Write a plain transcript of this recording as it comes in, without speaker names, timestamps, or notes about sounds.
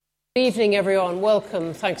Good evening, everyone.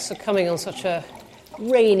 Welcome. Thanks for coming on such a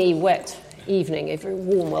rainy, wet evening. A very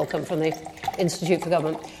warm welcome from the Institute for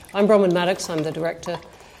Government. I'm Bronwyn Maddox. I'm the director,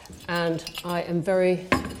 and I am very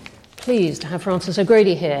pleased to have Frances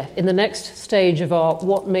O'Grady here in the next stage of our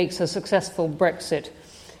What Makes a Successful Brexit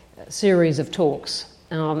series of talks,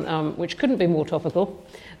 which couldn't be more topical.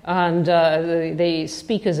 And the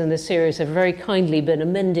speakers in this series have very kindly been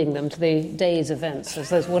amending them to the day's events,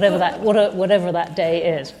 as whatever that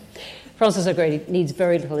day is. Frances O'Grady needs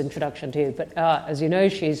very little introduction to you, but as you know,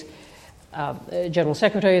 she's General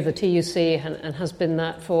Secretary of the TUC and has been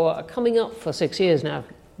that for coming up for 6 years now.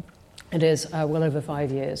 It is well over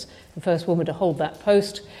 5 years. The first woman to hold that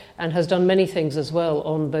post, and has done many things as well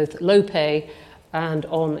on both low pay and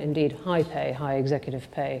on, indeed, high pay, high executive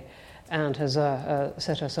pay, and has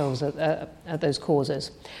set ourselves at those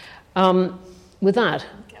causes. With that,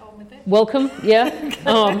 welcome. Yeah,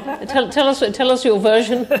 tell us your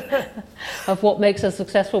version of what makes a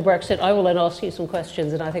successful Brexit. I will then ask you some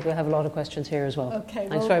questions, and I think we'll have a lot of questions here as well. Okay.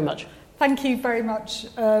 Thanks very much. Thank you very much,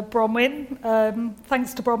 Bronwyn.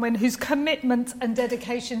 Thanks to Bronwyn, whose commitment and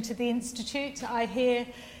dedication to the Institute, I hear,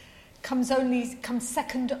 comes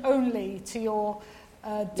second only to your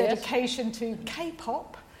dedication to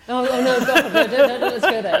K-pop. Oh no, God, no, let's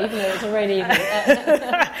go there, even though it's a rainy evening.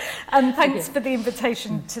 And thanks for the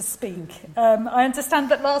invitation to speak. I understand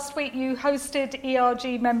that last week you hosted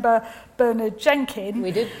ERG member Bernard Jenkin.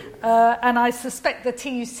 We did. And I suspect the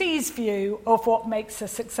TUC's view of what makes a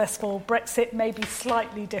successful Brexit may be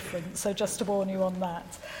slightly different, so just to warn you on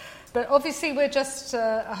that. But obviously we're just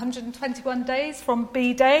 121 days from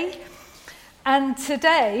B-Day, and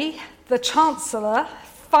today the Chancellor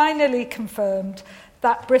finally confirmed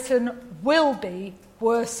that Britain will be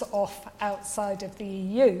worse off outside of the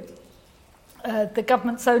EU. The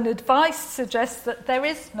government's own advice suggests that there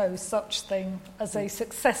is no such thing as a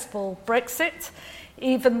successful Brexit.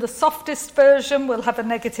 Even the softest version will have a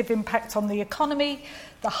negative impact on the economy.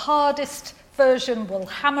 The hardest version will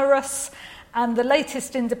hammer us. And the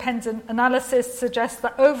latest independent analysis suggests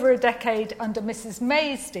that over a decade under Mrs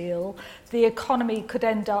May's deal, the economy could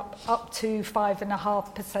end up to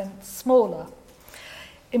 5.5% smaller.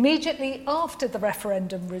 Immediately after the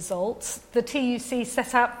referendum results, the TUC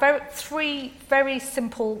set out three very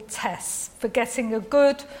simple tests for getting a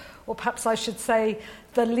good, or perhaps I should say,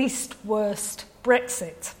 the least worst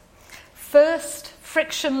Brexit. First,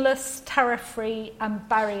 frictionless, tariff-free and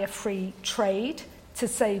barrier-free trade to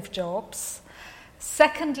save jobs.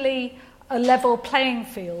 Secondly, a level playing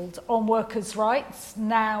field on workers' rights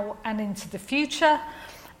now and into the future.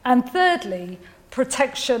 And thirdly,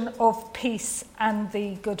 protection of peace and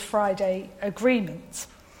the Good Friday Agreement.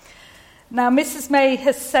 Now, Mrs May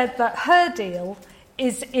has said that her deal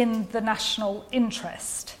is in the national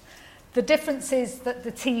interest. The difference is that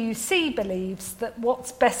the TUC believes that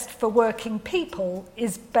what's best for working people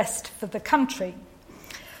is best for the country.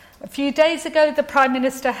 A few days ago, the Prime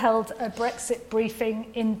Minister held a Brexit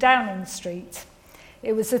briefing in Downing Street.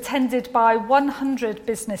 It was attended by 100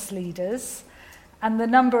 business leaders, and the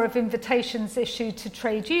number of invitations issued to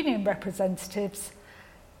trade union representatives,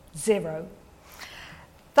 0.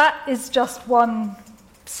 That is just one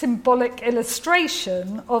symbolic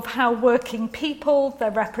illustration of how working people,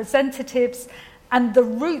 their representatives, and the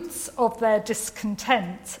roots of their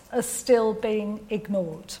discontent are still being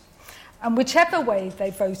ignored. And whichever way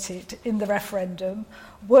they voted in the referendum,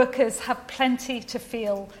 workers have plenty to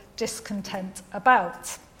feel discontent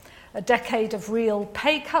about. A decade of real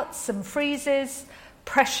pay cuts and freezes,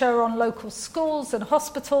 pressure on local schools and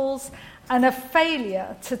hospitals, and a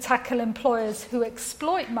failure to tackle employers who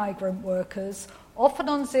exploit migrant workers, often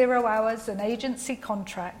on 0 hours and agency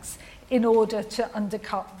contracts, in order to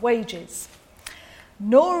undercut wages.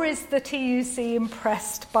 Nor is the TUC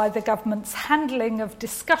impressed by the government's handling of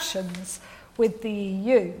discussions with the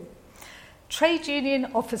EU. Trade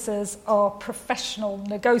union officers are professional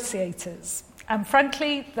negotiators. And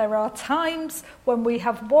frankly, there are times when we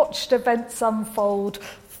have watched events unfold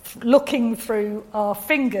looking through our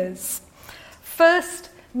fingers.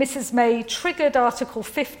 First, Mrs May triggered Article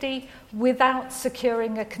 50 without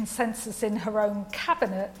securing a consensus in her own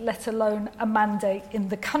cabinet, let alone a mandate in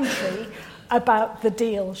the country, about the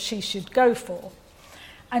deal she should go for.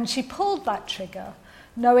 And she pulled that trigger,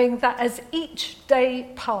 knowing that as each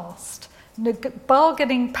day passed,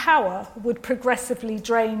 bargaining power would progressively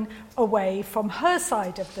drain away from her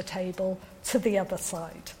side of the table to the other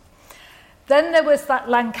side. Then there was that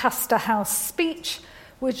Lancaster House speech,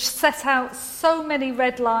 which set out so many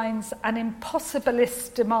red lines and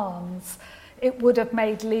impossibilist demands, it would have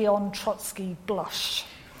made Leon Trotsky blush.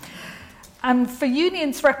 And for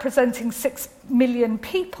unions representing 6 million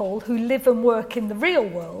people who live and work in the real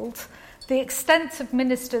world, the extent of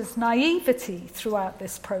ministers' naivety throughout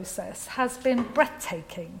this process has been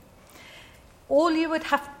breathtaking. All you would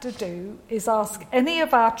have to do is ask any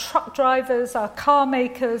of our truck drivers, our car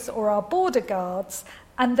makers, or our border guards,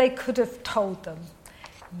 and they could have told them,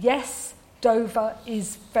 yes, Dover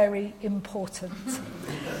is very important.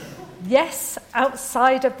 Yes,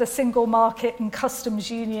 outside of the single market and customs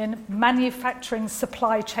union, manufacturing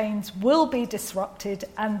supply chains will be disrupted,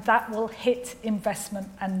 and that will hit investment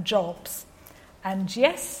and jobs. And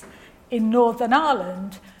yes, in Northern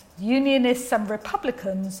Ireland, Unionists and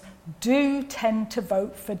Republicans do tend to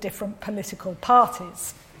vote for different political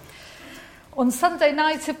parties. On Sunday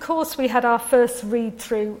night, of course, we had our first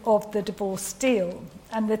read-through of the divorce deal,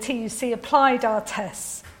 and the TUC applied our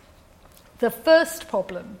tests. The first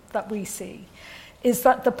problem that we see is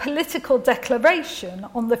that the political declaration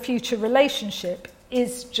on the future relationship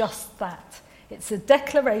is just that. It's a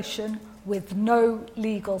declaration with no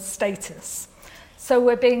legal status. So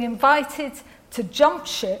we're being invited to jump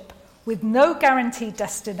ship with no guaranteed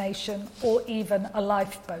destination or even a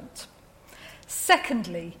lifeboat.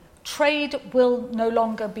 Secondly, trade will no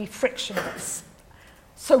longer be frictionless.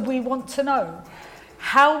 So we want to know,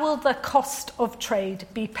 how will the cost of trade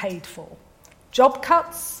be paid for? Job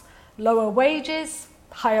cuts, lower wages,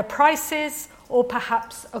 higher prices, or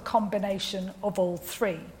perhaps a combination of all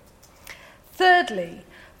three? Thirdly,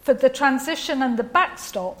 for the transition and the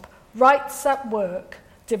backstop, rights at work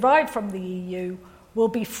derived from the EU will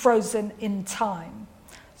be frozen in time.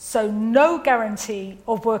 So no guarantee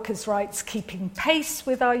of workers' rights keeping pace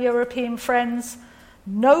with our European friends,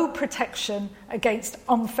 no protection against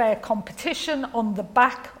unfair competition on the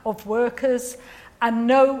back of workers, and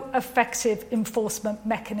no effective enforcement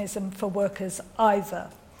mechanism for workers either.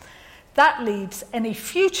 That leaves any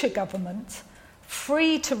future government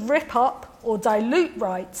free to rip up or dilute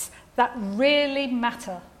rights that really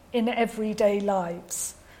matter in everyday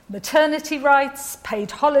lives. Maternity rights,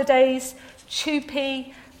 paid holidays,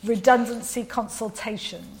 TUPE, redundancy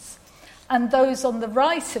consultations. And those on the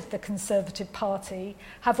right of the Conservative Party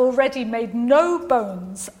have already made no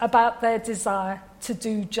bones about their desire to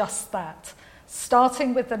do just that,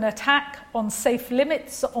 starting with an attack on safe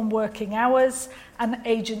limits on working hours and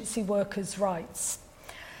agency workers' rights.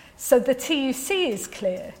 So the TUC is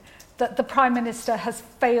clear that the Prime Minister has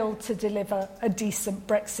failed to deliver a decent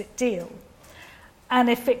Brexit deal. And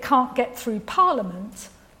if it can't get through Parliament,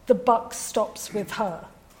 the buck stops with her.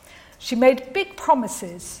 She made big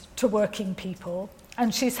promises to working people,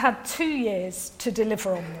 and she's had 2 years to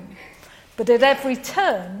deliver on them. But at every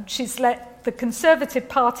turn, she's let the Conservative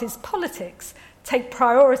Party's politics take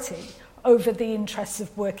priority over the interests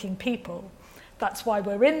of working people. That's why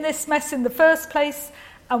we're in this mess in the first place,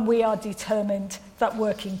 and we are determined that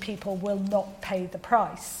working people will not pay the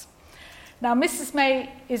price. Now, Mrs. May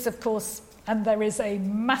is, of course, and there is a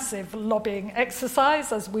massive lobbying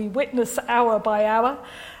exercise as we witness hour by hour.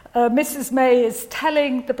 Mrs. May is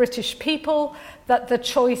telling the British people that the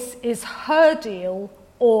choice is her deal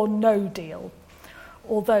or no deal,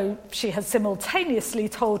 although she has simultaneously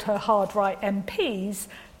told her hard-right MPs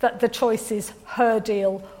that the choice is her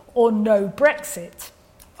deal or no Brexit.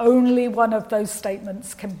 Only one of those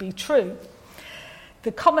statements can be true.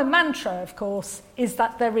 The common mantra, of course, is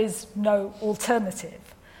that there is no alternative.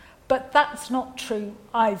 But that's not true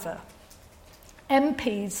either.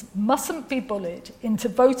 MPs mustn't be bullied into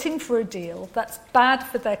voting for a deal that's bad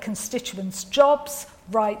for their constituents' jobs,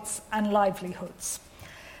 rights, and livelihoods.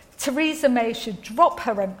 Theresa May should drop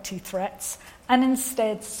her empty threats and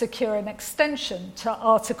instead secure an extension to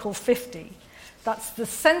Article 50. That's the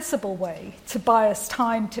sensible way to buy us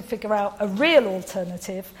time to figure out a real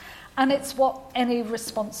alternative, and it's what any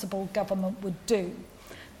responsible government would do.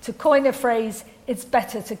 To coin a phrase, it's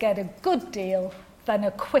better to get a good deal than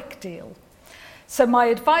a quick deal. So my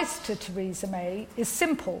advice to Theresa May is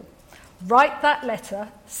simple. Write that letter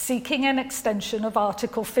seeking an extension of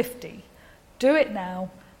Article 50. Do it now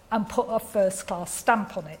and put a first-class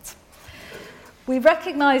stamp on it. We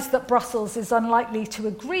recognise that Brussels is unlikely to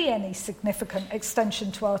agree any significant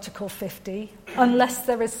extension to Article 50 unless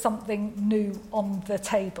there is something new on the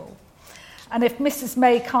table. And if Mrs.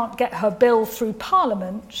 May can't get her bill through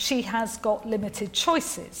Parliament, she has got limited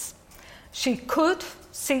choices. She could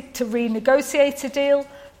seek to renegotiate a deal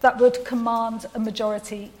that would command a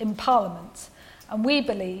majority in Parliament. And we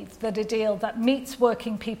believe that a deal that meets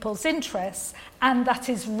working people's interests and that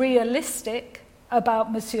is realistic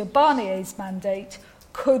about Monsieur Barnier's mandate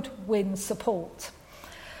could win support.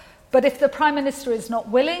 But if the Prime Minister is not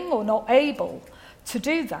willing or not able to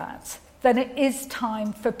do that, then it is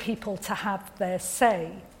time for people to have their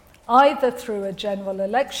say, either through a general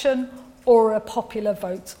election or a popular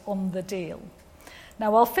vote on the deal.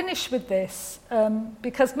 Now, I'll finish with this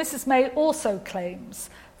because Mrs May also claims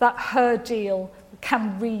that her deal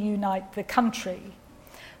can reunite the country.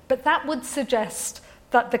 But that would suggest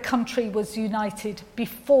that the country was united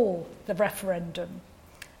before the referendum,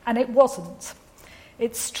 and it wasn't.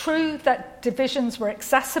 It's true that divisions were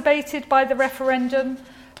exacerbated by the referendum,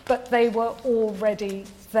 but they were already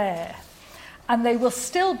there. And they will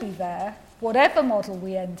still be there, whatever model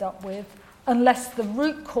we end up with, unless the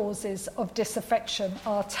root causes of disaffection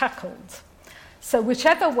are tackled. So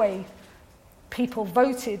whichever way people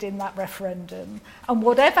voted in that referendum, and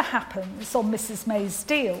whatever happens on Mrs May's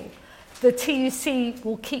deal, the TUC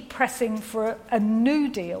will keep pressing for a new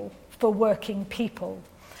deal for working people.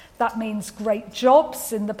 That means great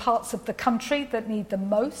jobs in the parts of the country that need them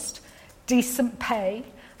most, decent pay,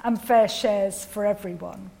 and fair shares for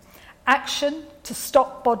everyone. Action to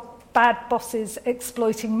stop bad bosses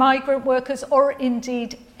exploiting migrant workers, or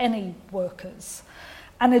indeed any workers.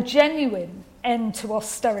 And a genuine end to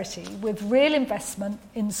austerity with real investment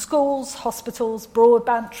in schools, hospitals,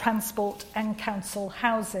 broadband, transport, and council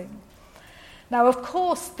housing. Now, of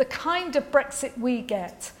course, the kind of Brexit we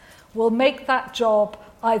get will make that job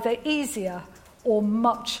either easier or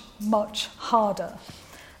much, much harder.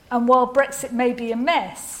 And while Brexit may be a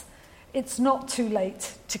mess, it's not too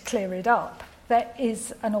late to clear it up. There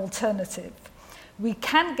is an alternative. We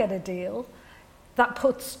can get a deal that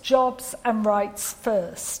puts jobs and rights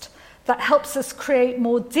first, that helps us create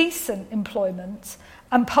more decent employment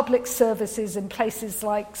and public services in places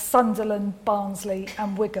like Sunderland, Barnsley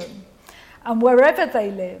and Wigan. And wherever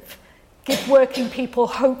they live, give working people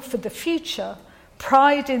hope for the future,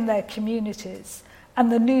 pride in their communities,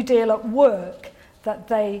 and the new deal at work that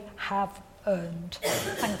they have earned.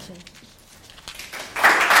 Thank you.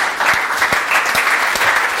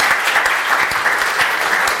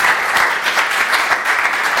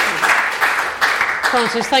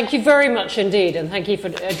 Frances, thank you very much indeed, and thank you for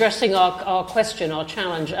addressing our question, our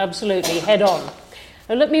challenge, absolutely head on.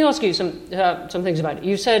 Now, let me ask you some things about it.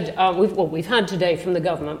 You said, we've had today from the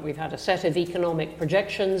government, we've had a set of economic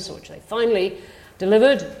projections, which they finally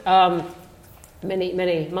delivered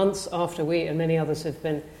many months after we and many others have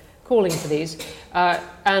been calling for these.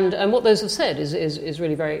 And what those have said is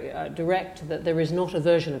really very direct, that there is not a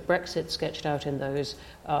version of Brexit sketched out in those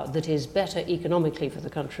that is better economically for the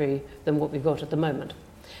country than what we've got at the moment.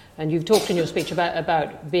 And you've talked in your speech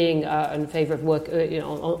about being in favour of work,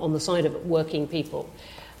 on the side of working people.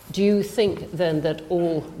 Do you think then that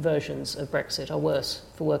all versions of Brexit are worse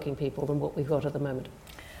for working people than what we've got at the moment?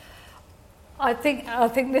 I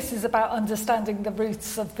think this is about understanding the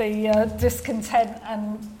roots of the discontent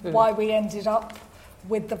and why we ended up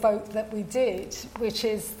with the vote that we did, which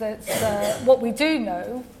is that what we do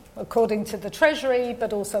know, according to the Treasury,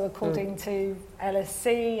 but also according to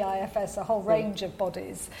LSE, IFS, a whole range of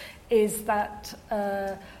bodies, is that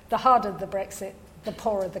the harder the Brexit, the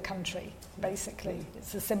poorer the country, basically.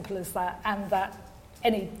 It's as simple as that, and that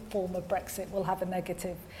any form of Brexit will have a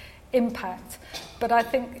negative impact. But I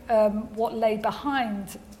think what lay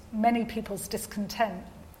behind many people's discontent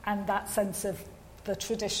and that sense of the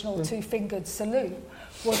traditional two-fingered salute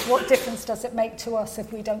was, what difference does it make to us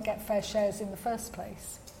if we don't get fair shares in the first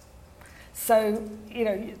place? So,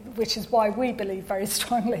 which is why we believe very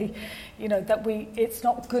strongly, that it's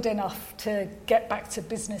not good enough to get back to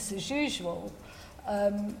business as usual.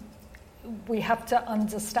 We have to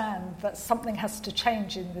understand that something has to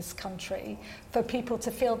change in this country for people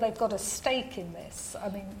to feel they've got a stake in this. I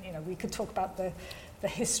mean, we could talk about the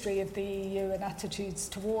history of the EU and attitudes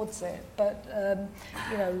towards it, but,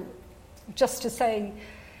 just to say,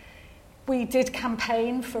 we did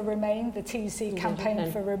campaign for Remain, the TUC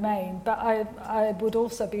campaigned for Remain, but I would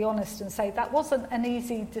also be honest and say that wasn't an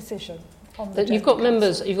easy decision. You've got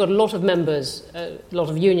a lot of members, a lot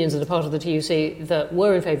of unions that are part of the TUC that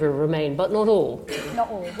were in favour of Remain, but not all. Not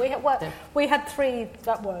all. We had three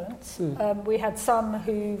that weren't. We had some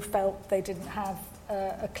who felt they didn't have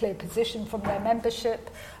a clear position from their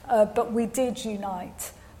membership, but we did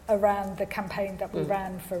unite around the campaign that we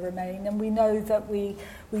ran for Remain, and we know that we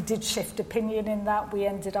did shift opinion in that.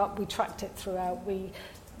 We tracked it throughout.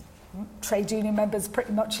 Trade union members,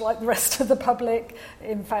 pretty much like the rest of the public,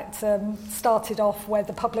 in fact, started off where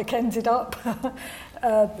the public ended up.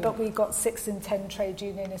 But we got 6 in 10 trade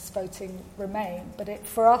unionists voting Remain. But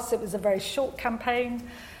for us, it was a very short campaign.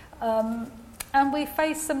 And we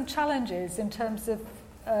faced some challenges in terms of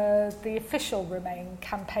the official Remain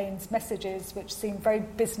campaign's messages, which seemed very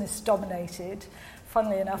business-dominated,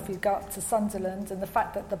 funnily enough, you go up to Sunderland, and the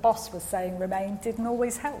fact that the boss was saying Remain didn't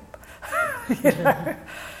always help. You know?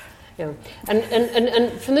 Yeah,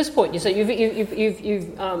 and from this point, you say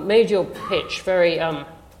you've made your pitch very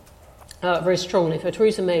strongly for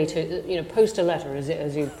Theresa May to post a letter,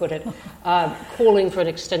 as you put it, calling for an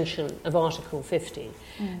extension of Article 50.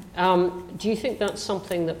 Do you think that's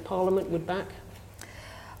something that Parliament would back?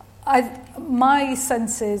 My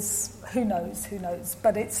sense is, who knows,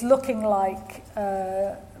 but it's looking like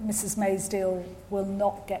Mrs May's deal will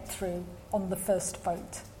not get through on the first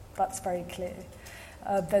vote. That's very clear.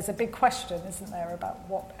 There's a big question, isn't there, about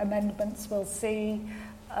what amendments we'll see.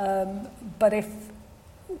 But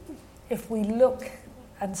if we look,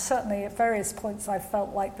 and certainly at various points I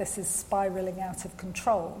felt like this is spiralling out of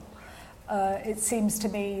control, it seems to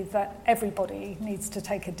me that everybody needs to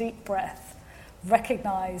take a deep breath,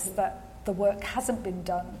 recognise that the work hasn't been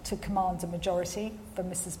done to command a majority for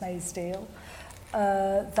Mrs May's deal,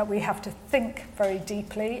 that we have to think very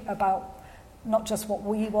deeply about not just what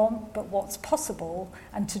we want, but what's possible,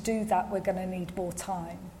 and to do that we're going to need more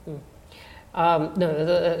time.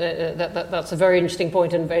 That's a very interesting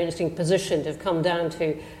point and a very interesting position to have come down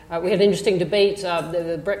to. We had an interesting debate,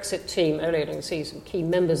 the Brexit team earlier. You can see some key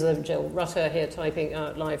members of them, Jill Rutter here typing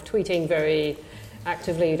live, tweeting very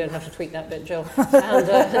actively. You don't have to tweet that bit, Jill.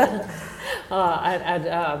 And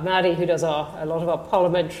Maddie, who does a lot of our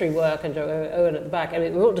parliamentary work, and Owen at the back. I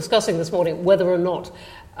mean, we were all discussing this morning whether or not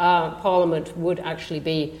Parliament would actually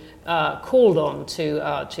be called on to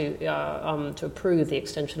approve the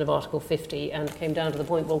extension of Article 50, and came down to the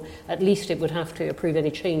point, well, at least it would have to approve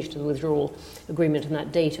any change to the withdrawal agreement and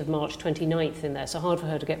that date of March 29th in there. So hard for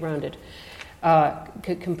her to get round it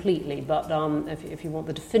completely. But if you want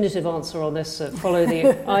the definitive answer on this, follow the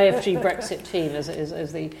IFG Brexit team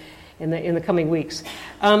in the coming weeks.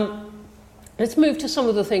 Let's move to some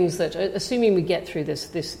of the things that, assuming we get through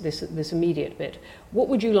this immediate bit, what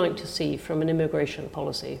would you like to see from an immigration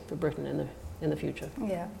policy for Britain in the future?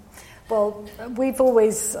 Yeah, well, we've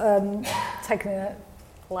always taken it,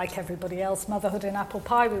 like everybody else, motherhood in apple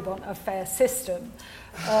pie. We want a fair system.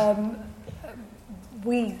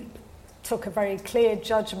 We took a very clear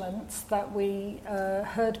judgment that we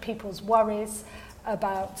heard people's worries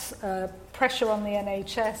about pressure on the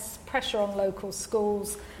NHS, pressure on local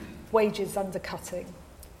schools, wages undercutting.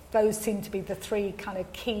 Those seem to be the three kind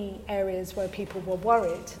of key areas where people were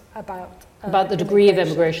worried about the degree of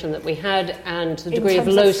immigration that we had, and the degree of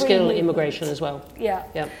low-skill immigration as well.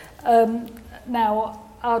 Yeah. Now,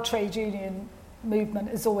 our trade union movement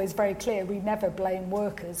is always very clear. We never blame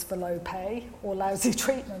workers for low pay or lousy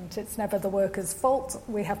treatment. It's never the workers' fault.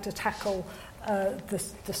 We have to tackle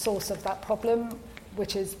the source of that problem,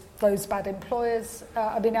 which is those bad employers.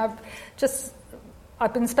 I've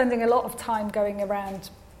been spending a lot of time going around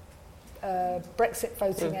Brexit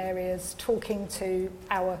voting areas, talking to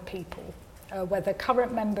our people, whether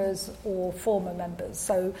current members or former members.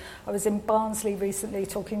 So I was in Barnsley recently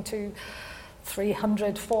talking to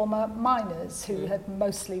 300 former miners who had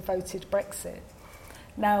mostly voted Brexit.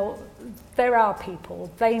 Now, there are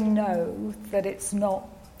people, they know that it's not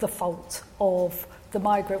the fault of the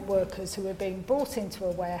migrant workers who were being brought into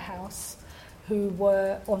a warehouse, who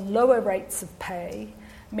were on lower rates of pay,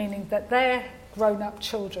 meaning that their grown-up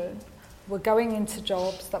children were going into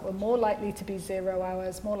jobs that were more likely to be 0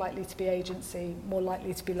 hours, more likely to be agency, more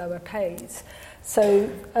likely to be lower paid. So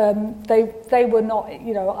they were not,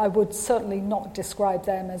 I would certainly not describe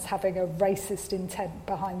them as having a racist intent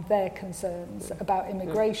behind their concerns about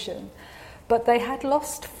immigration. But they had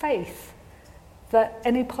lost faith that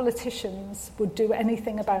any politicians would do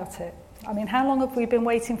anything about it. I mean, how long have we been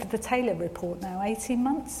waiting for the Taylor report now? 18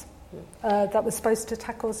 months? That was supposed to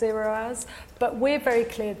tackle 0 hours. But we're very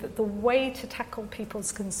clear that the way to tackle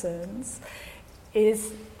people's concerns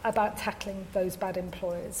is about tackling those bad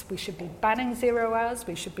employers. We should be banning 0 hours.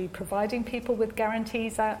 We should be providing people with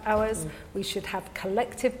guarantees hours. We should have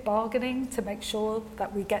collective bargaining to make sure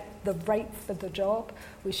that we get the rate for the job.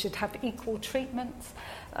 We should have equal treatment.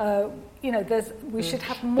 We should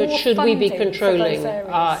have more. But should we be controlling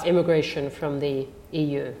immigration from the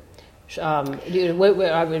EU? You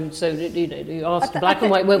asked black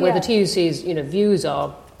and white where the TUC's views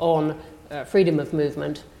are on freedom of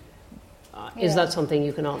movement. Is that something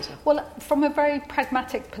you can answer? Well, from a very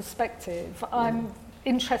pragmatic perspective, I'm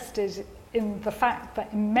interested in the fact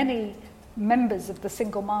that in many members of the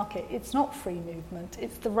single market, it's not free movement,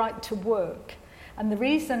 it's the right to work. And the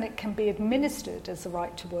reason it can be administered as a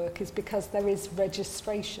right to work is because there is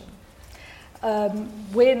registration.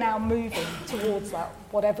 We're now moving towards that,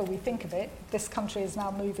 whatever we think of it. This country is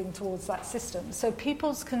now moving towards that system. So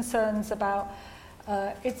people's concerns about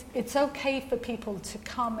It's okay for people to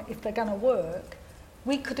come if they're going to work.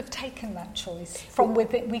 We could have taken that choice from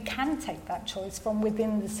within. We can take that choice from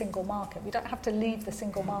within the single market. We don't have to leave the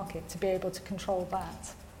single market to be able to control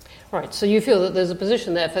that. Right, so you feel that there's a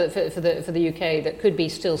position there for the UK that could be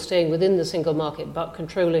still staying within the single market but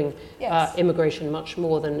controlling immigration much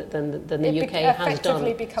more than the UK has done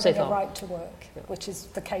effectively becoming a right to work, which is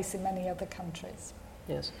the case in many other countries.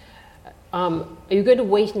 Yes. Are you going to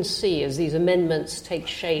wait and see as these amendments take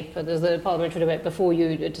shape, as the parliamentary debate, before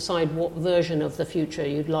you decide what version of the future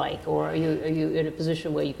you'd like, or are you in a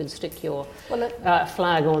position where you can stick your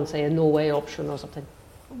flag on, say, a Norway option or something?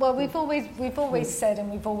 Well, we've always said, and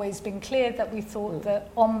we've always been clear, that we thought that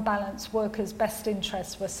on balance workers' best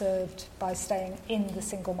interests were served by staying in the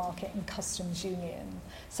single market and customs union.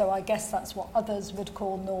 So I guess that's what others would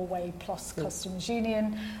call Norway plus customs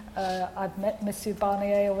union. I've met Monsieur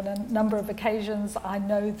Barnier on a number of occasions. I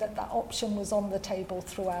know that option was on the table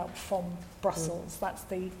throughout from Brussels. That's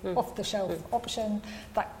the off-the-shelf option.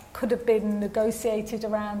 That could have been negotiated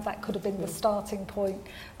around. That could have been the starting point.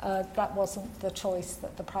 That wasn't the choice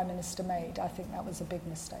that the Prime Minister made. I think that was a big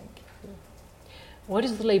mistake. Why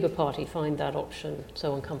does the Labour Party find that option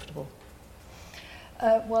so uncomfortable?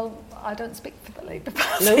 Well, I don't speak for the Labour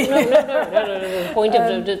Party. No. The point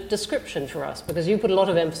of the description for us, because you put a lot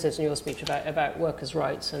of emphasis in your speech about workers'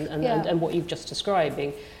 rights and what you've just described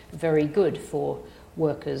being very good for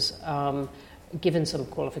workers, given some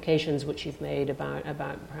qualifications which you've made about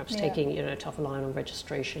perhaps taking a tougher line on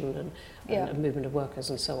registration and movement of workers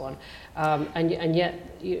and so on, and yet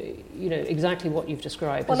exactly what you've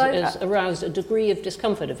described has aroused a degree of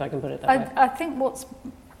discomfort, if I can put it that way. I think what's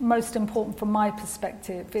most important from my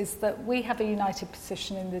perspective is that we have a united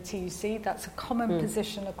position in the TUC. That's a common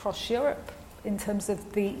position across Europe in terms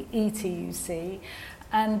of the ETUC,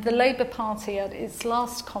 and the Labour Party at its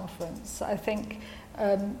last conference, I think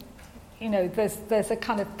there's a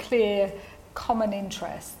kind of clear common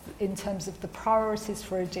interest in terms of the priorities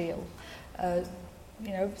for a deal.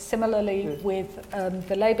 Similarly with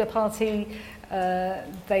the Labour Party,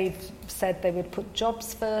 they've said they would put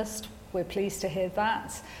jobs first. We're pleased to hear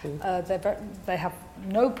that. They have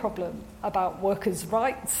no problem about workers'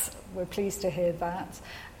 rights. We're pleased to hear that.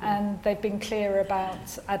 And they've been clear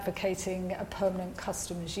about advocating a permanent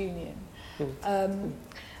customs union.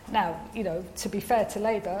 Now, to be fair to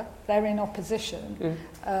Labour, they're in opposition.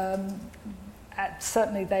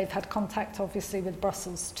 Certainly they've had contact, obviously, with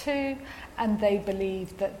Brussels too, and they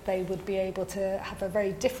believe that they would be able to have a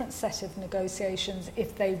very different set of negotiations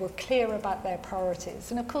if they were clear about their priorities.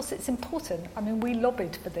 And of course it's important. I mean, we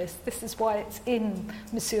lobbied for this. This is why it's in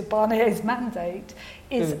Monsieur Barnier's mandate,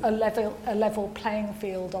 is a level playing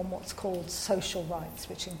field on what's called social rights,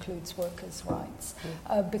 which includes workers' rights,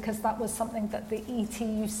 because that was something that the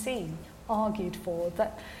ETUC argued for,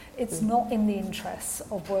 that it's not in the interests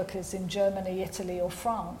of workers in Germany, Italy or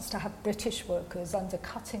France to have British workers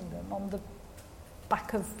undercutting them on the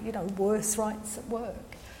back of, worse rights at work.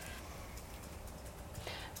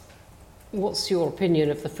 What's your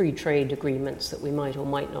opinion of the free trade agreements that we might or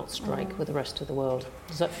might not strike with the rest of the world?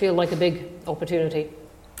 Does that feel like a big opportunity?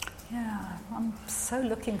 Yeah, I'm so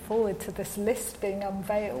looking forward to this list being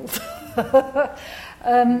unveiled.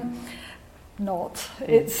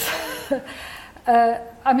 It's...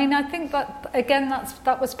 I think that, again,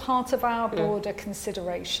 that was part of our broader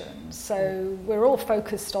consideration. So we're all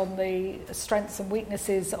focused on the strengths and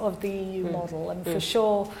weaknesses of the EU model, and for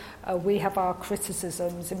sure we have our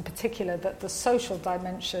criticisms, in particular that the social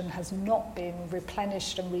dimension has not been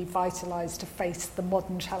replenished and revitalised to face the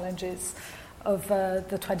modern challenges of the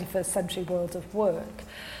 21st century world of work.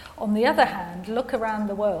 On the other hand, look around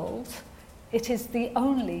the world, it is the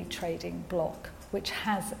only trading bloc which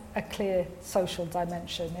has a clear social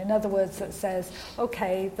dimension. In other words, that says,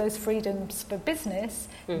 okay, those freedoms for business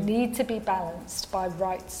need to be balanced by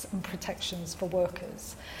rights and protections for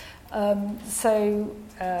workers. You'll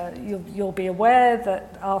be aware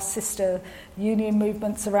that our sister union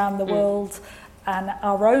movements around the world and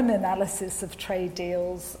our own analysis of trade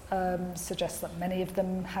deals suggests that many of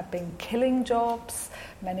them have been killing jobs,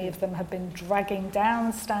 many of them have been dragging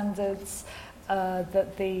down standards,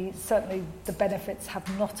 that certainly the benefits have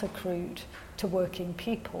not accrued to working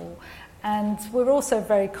people. And we're also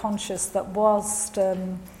very conscious that whilst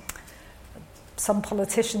some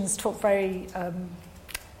politicians talk very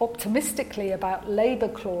optimistically about labour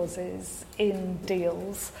clauses in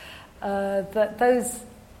deals, that those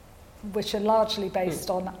which are largely based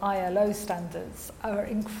on ILO standards are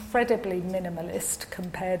incredibly minimalist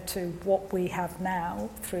compared to what we have now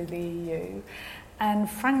through the EU. And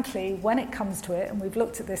frankly, when it comes to it, and we've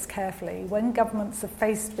looked at this carefully, when governments are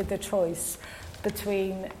faced with the choice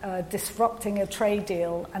between disrupting a trade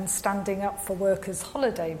deal and standing up for workers'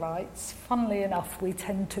 holiday rights, funnily enough, we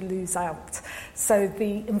tend to lose out. So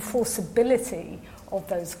the enforceability of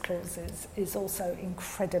those clauses is also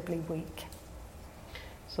incredibly weak.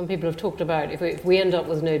 Some people have talked about if we end up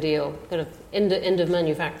with no deal, kind of end of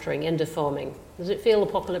manufacturing, end of farming. Does it feel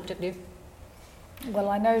apocalyptic to you? Well,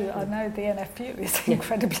 I know the NFU is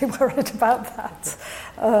incredibly worried about that,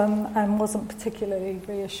 and wasn't particularly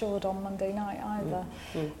reassured on Monday night either.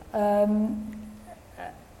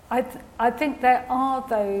 I think there are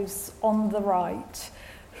those on the right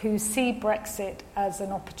who see Brexit as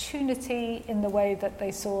an opportunity in the way that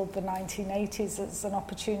they saw the 1980s as an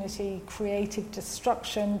opportunity, creative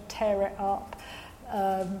destruction, tear it up,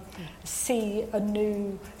 see a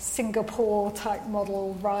new Singapore-type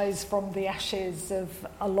model rise from the ashes of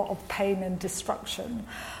a lot of pain and destruction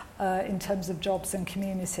in terms of jobs and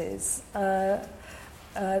communities.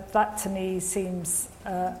 That to me seems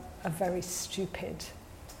a very stupid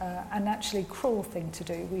and actually cruel thing to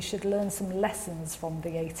do. We should learn some lessons from the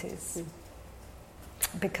 80s.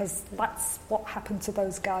 Because that's what happened to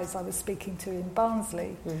those guys I was speaking to in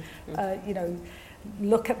Barnsley.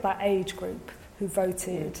 Look at that age group who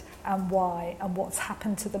voted and why and what's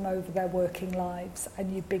happened to them over their working lives,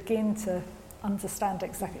 and you begin to understand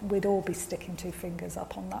exactly. We'd all be sticking two fingers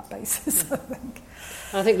up on that basis,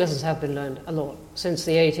 I think lessons have been learned a lot since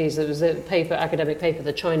the 80s. There was a academic paper,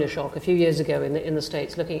 The China Shock, a few years ago in the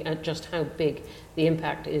States, looking at just how big the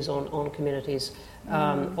impact is on communities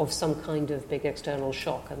of some kind of big external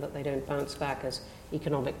shock, and that they don't bounce back as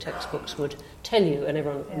economic textbooks would tell you, and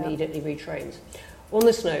everyone immediately retrains. On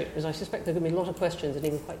this note, as I suspect there are going to be a lot of questions and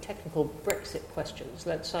even quite technical Brexit questions,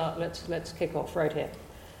 let's kick off right here.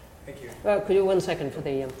 Thank you. Could you 1 second for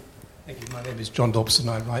the... Thank you. My name is John Dobson.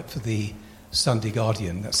 I write for the Sunday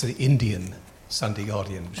Guardian. That's the Indian Sunday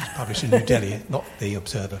Guardian, which is published in New Delhi, not the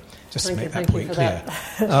Observer, just to make that point clear.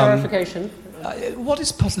 Clarification. What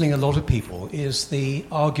is puzzling a lot of people is the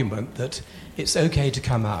argument that it's okay to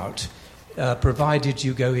come out provided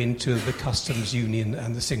you go into the customs union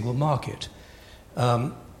and the single market.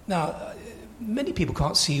 Now, many people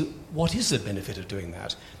can't see what is the benefit of doing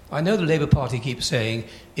that. I know the Labour Party keeps saying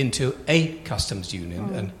into a customs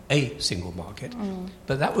union and a single market,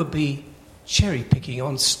 but that would be cherry-picking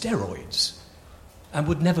on steroids and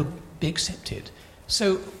would never be accepted.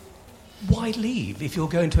 So why leave if you're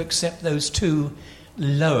going to accept those two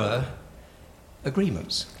lower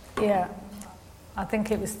agreements? Yeah, I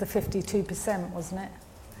think it was the 52%, wasn't it?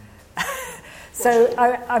 So,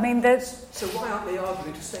 I mean, there's... So why aren't they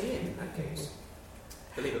arguing to stay in that case,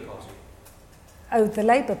 the Labour Party? Oh, the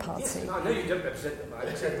Labour Party? Yes, I know you don't represent them.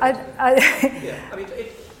 I mean,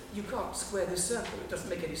 you can't square this circle. It doesn't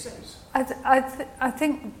make any sense. I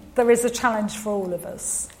think there is a challenge for all of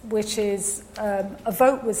us, which is a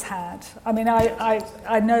vote was had. I mean,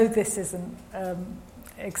 I know this isn't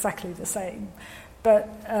exactly the same, but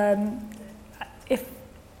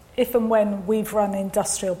if and when we've run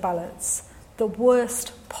industrial ballots, the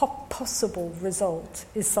worst possible result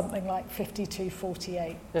is something like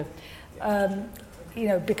 52-48.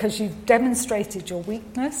 Yeah. Because you've demonstrated your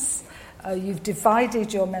weakness, you've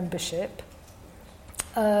divided your membership,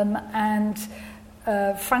 and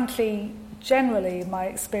frankly, generally, in my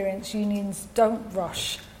experience, unions don't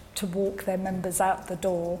rush to walk their members out the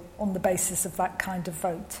door on the basis of that kind of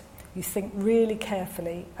vote. You think really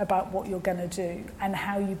carefully about what you're going to do and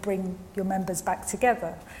how you bring your members back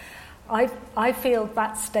together. I feel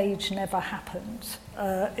that stage never happened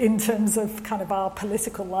in terms of kind of our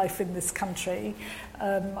political life in this country.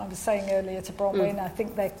 I was saying earlier to Bronwyn, I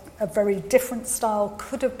think a very different style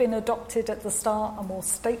could have been adopted at the start, a more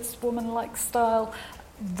stateswoman-like style,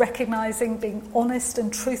 recognising, being honest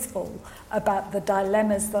and truthful about the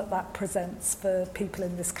dilemmas that presents for people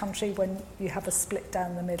in this country when you have a split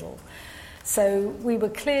down the middle. So we were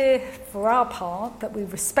clear for our part that we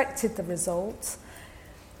respected the result.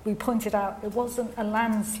 We pointed out it wasn't a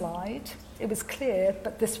landslide. It was clear,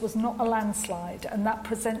 but this was not a landslide, and that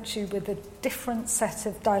presents you with a different set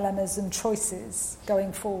of dilemmas and choices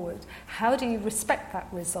going forward. How do you respect that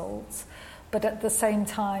result, but at the same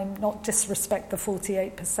time not disrespect the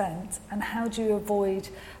 48%? And how do you avoid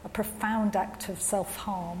a profound act of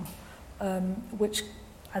self-harm, which,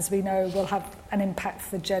 as we know, will have an impact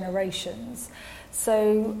for generations?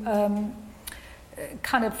 So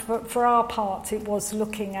kind of for our part, it was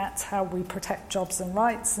looking at how we protect jobs and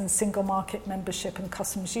rights, and single market membership and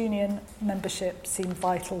customs union membership seemed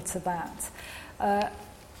vital to that.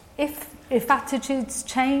 If attitudes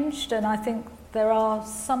changed, and I think there are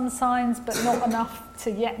some signs, but not enough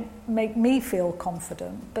to yet make me feel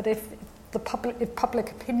confident, but if if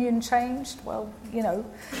public opinion changed, well,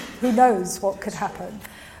 who knows what could happen.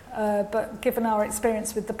 But given our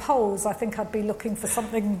experience with the polls, I think I'd be looking for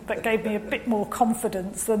something that gave me a bit more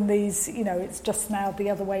confidence than these, it's just now the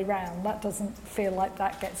other way round. That doesn't feel like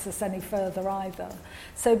that gets us any further either.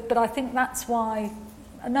 But I think that's why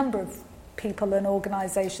a number of people and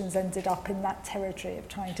organisations ended up in that territory of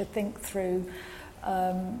trying to think through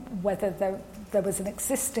whether there was an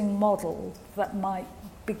existing model that might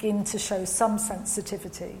begin to show some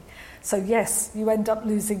sensitivity. So yes, you end up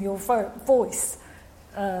losing your voice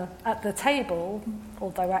at the table,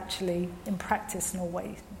 although actually in practice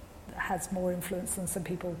Norway has more influence than some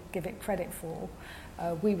people give it credit for.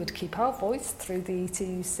 We would keep our voice through the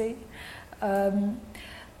ETUC,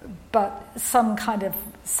 but some kind of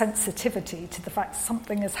sensitivity to the fact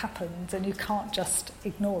something has happened and you can't just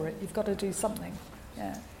ignore it. You've got to do something.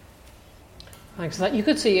 Yeah. Thanks for that. You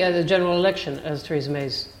could see the general election as Theresa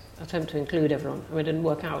May's attempt to include everyone. I mean, it didn't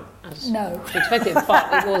work out as expected, but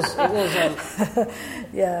it was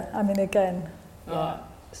yeah, I mean, again...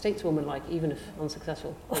 stateswoman-like, even if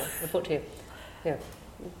unsuccessful. I'll put to you. Yeah.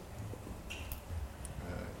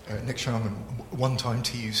 Nick Sharman, one-time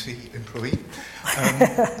TUC employee.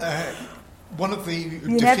 One of the...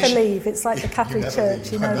 You never leave. It's like the Catholic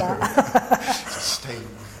Church, you know that. Stay.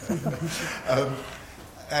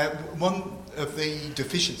 One of the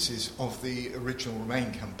deficiencies of the original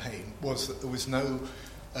Remain campaign was that there was no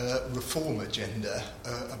reform agenda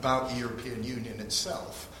about the European Union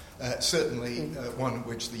itself. Certainly one in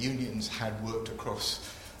which the unions had worked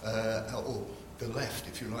across, or the left,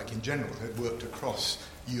 if you like, in general, had worked across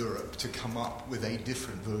Europe to come up with a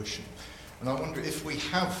different version. And I wonder if we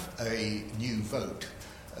have a new vote,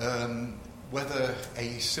 whether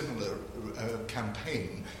a similar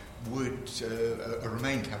campaign would, a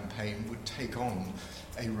Remain campaign would take on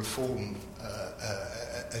a reform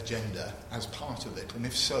agenda as part of it, and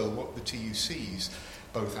if so, what the TUC's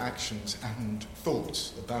both actions and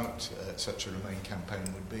thoughts about such a Remain campaign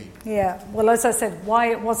would be. Yeah, well, as I said,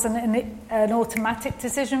 why it wasn't an automatic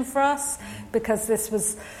decision for us, because this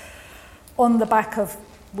was on the back of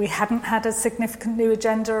we hadn't had a significant new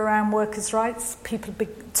agenda around workers' rights. People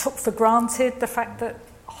took for granted the fact that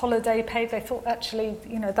holiday pay, they thought actually,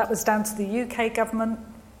 that was down to the UK government.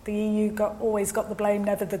 The EU always got the blame,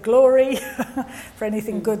 never the glory, for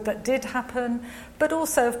anything good that did happen. But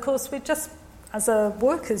also, of course, we'd just, as a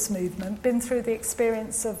workers' movement, been through the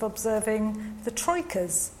experience of observing the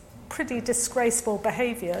Troika's pretty disgraceful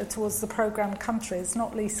behaviour towards the programme countries,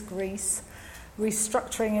 not least Greece,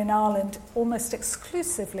 restructuring in Ireland almost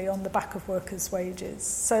exclusively on the back of workers' wages.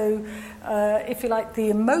 So, if you like, the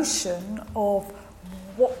emotion of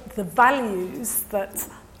what the values that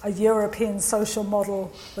a European social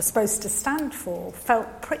model was supposed to stand for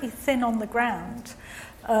felt pretty thin on the ground.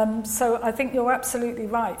 So I think you're absolutely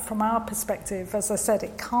right. From our perspective, as I said,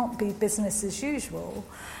 it can't be business as usual.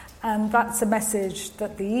 And that's a message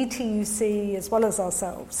that the ETUC, as well as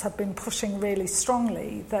ourselves, have been pushing really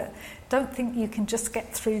strongly, that don't think you can just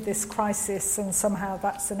get through this crisis and somehow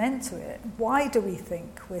that's an end to it. Why do we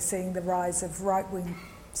think we're seeing the rise of right-wing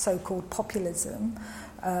so-called populism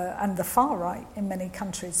and the far right in many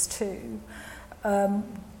countries too?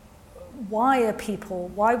 Why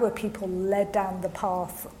were people led down the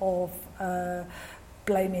path of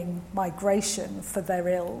blaming migration for their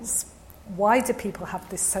ills? Why do people have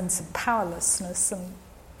this sense of powerlessness and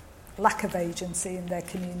lack of agency in their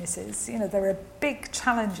communities? There are big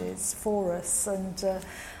challenges for us, and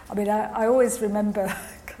I always remember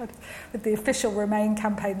with the official Remain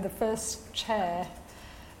campaign, the first chair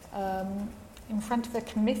in front of a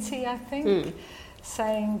committee, I think,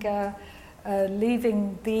 saying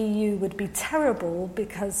leaving the EU would be terrible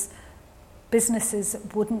because businesses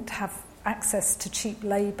wouldn't have access to cheap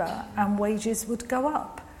labour and wages would go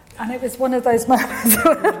up. And it was one of those moments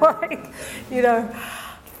like,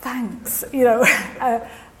 thanks,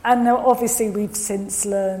 and obviously we've since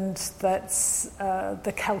learned that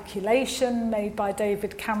the calculation made by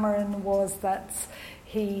David Cameron was that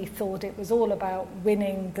he thought it was all about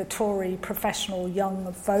winning the Tory professional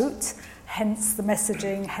young vote, hence the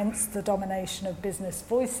messaging, hence the domination of business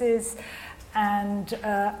voices, and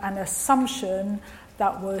an assumption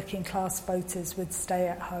that working class voters would stay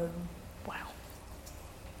at home. Wow.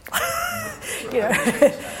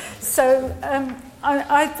 So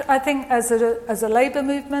I think as a labour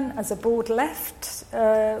movement, as a broad left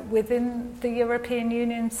within the European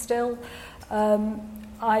Union still,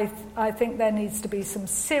 I think there needs to be some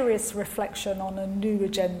serious reflection on a new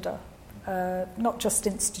agenda, not just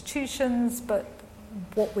institutions, but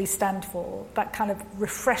what we stand for, that kind of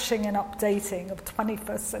refreshing and updating of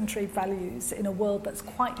 21st century values in a world that's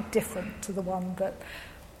quite different to the one that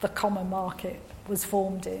the common market was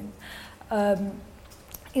formed in.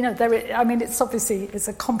 It's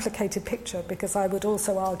a complicated picture, because I would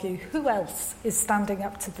also argue, who else is standing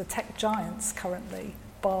up to the tech giants currently,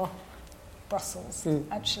 bar Brussels?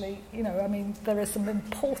 Actually, there are some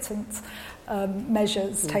important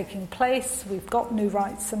measures taking place. We've got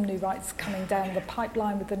some new rights coming down the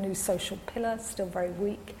pipeline with the new social pillar, still very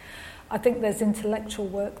weak. I think there's intellectual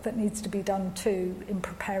work that needs to be done too in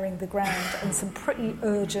preparing the ground, and some pretty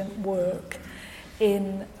urgent work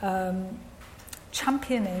in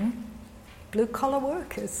championing blue-collar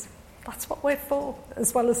workers. That's what we're for,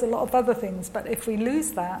 as well as a lot of other things. But if we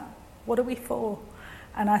lose that, what are we for?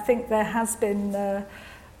 And I think there has been a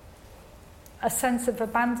sense of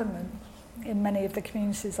abandonment in many of the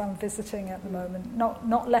communities I'm visiting at the moment.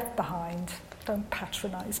 Not left behind. Don't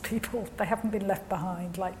patronise people. They haven't been left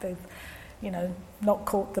behind, like they've, not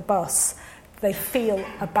caught the bus. They feel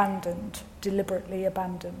abandoned, deliberately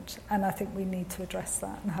abandoned. And I think we need to address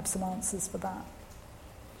that and have some answers for that.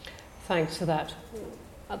 Thanks for that.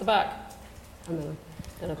 At the back.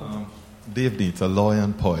 Dave Neat, a lawyer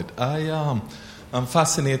and poet. I'm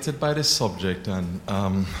fascinated by this subject, and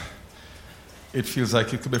it feels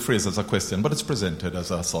like it could be phrased as a question, but it's presented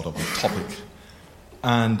as a sort of a topic.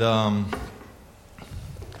 And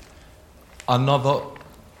another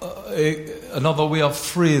way of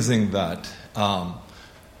phrasing that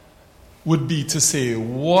would be to say,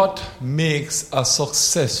 what makes a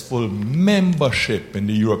successful membership in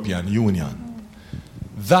the European Union?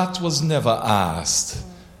 That was never asked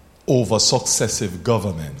over successive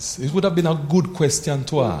governments. It would have been a good question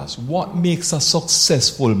to ask. What makes a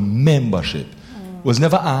successful membership? It was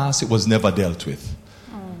never asked, it was never dealt with.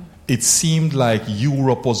 It seemed like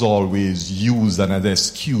Europe was always used as an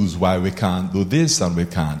excuse why we can't do this and we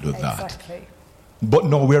can't do that. Exactly. But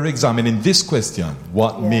now we're examining this question,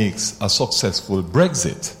 what makes a successful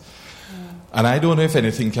Brexit? And I don't know if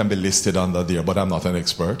anything can be listed under there, but I'm not an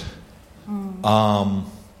expert. And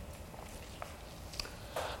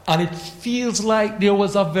it feels like there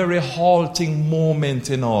was a very halting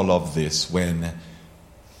moment in all of this when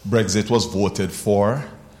Brexit was voted for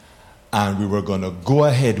and we were going to go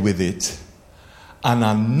ahead with it. And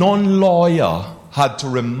a non-lawyer had to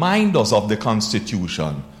remind us of the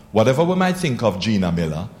Constitution. Whatever we might think of Gina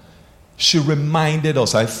Miller, she reminded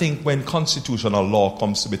us, I think when constitutional law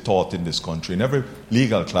comes to be taught in this country, in every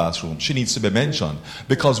legal classroom, she needs to be mentioned,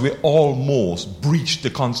 because we almost breached the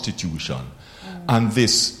Constitution. And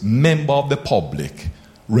this member of the public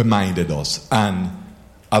reminded us. And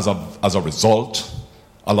as a result,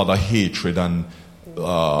 a lot of hatred and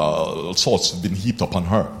all sorts have been heaped upon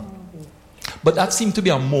her. But that seemed to be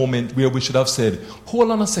a moment where we should have said,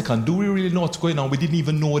 hold on a second, do we really know what's going on? We didn't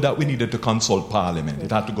even know that we needed to consult Parliament.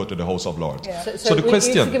 It had to go to the House of Lords. Yeah. So the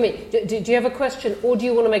question... Forgive me, do you have a question, or do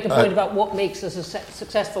you want to make a point about what makes a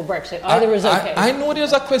successful Brexit? Either is okay. I know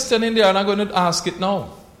there's a question in there, and I'm going to ask it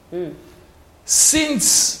now.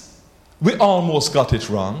 Since we almost got it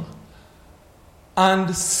wrong,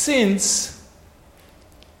 and since...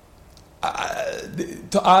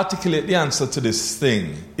 to articulate the answer to this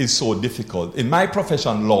thing is so difficult. In my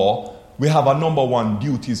profession, law, we have a number one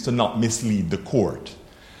duty is to not mislead the court.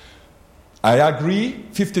 I agree,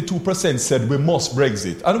 52% said we must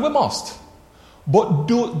Brexit, and we must. But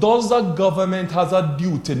does the government has a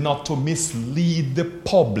duty not to mislead the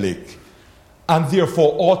public, and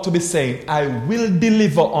therefore ought to be saying, I will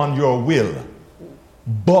deliver on your will,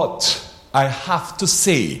 but I have to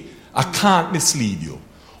say, I can't mislead you.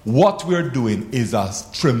 What we're doing is a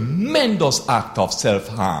tremendous act of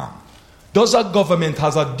self-harm. Does a government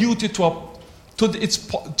has a duty to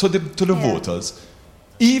the voters,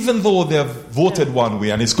 even though they've voted one way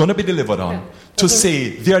and it's going to be delivered on, to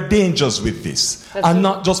say there are dangers with this, and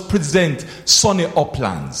not just present sunny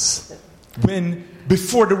uplands when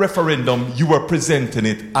before the referendum you were presenting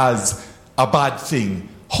it as a bad thing?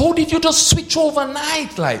 How did you just switch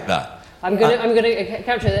overnight like that? I'm going to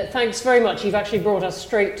capture that. Thanks very much. You've actually brought us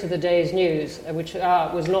straight to the day's news, which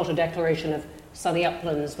was not a declaration of sunny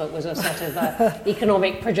uplands, but was a set of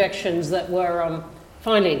economic projections that were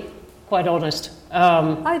finally quite honest.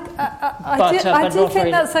 I do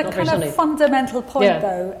think that's a kind of fundamental point,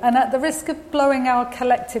 though. And at the risk of blowing our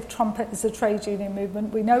collective trumpet as a trade union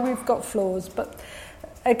movement, we know we've got flaws, but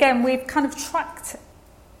again, we've kind of tracked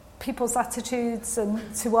people's attitudes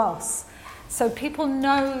to us. So people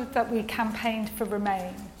know that we campaigned for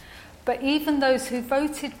Remain. But even those who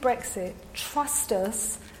voted Brexit trust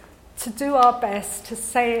us to do our best to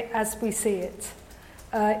say it as we see it.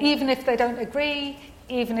 even if they don't agree,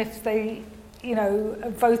 even if they,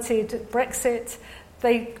 voted Brexit,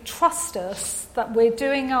 they trust us that we're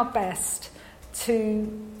doing our best to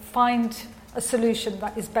find a solution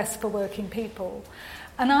that is best for working people.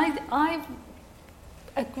 And I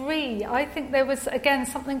agree. I think there was, again,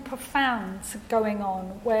 something profound going on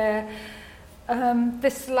where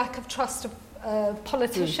this lack of trust of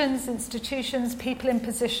politicians, institutions, people in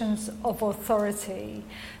positions of authority,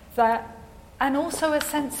 and also a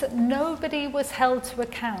sense that nobody was held to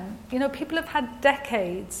account. People have had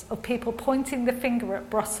decades of people pointing the finger at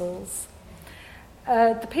Brussels.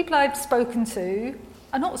 The people I've spoken to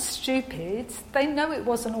are not stupid. They know it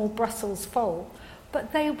wasn't all Brussels' fault,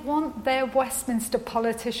 but they want their Westminster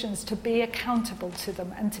politicians to be accountable to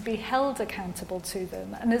them and to be held accountable to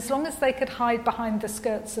them. And as long as they could hide behind the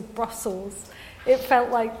skirts of Brussels, it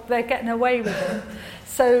felt like they're getting away with it.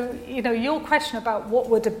 So, your question about what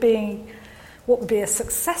would be a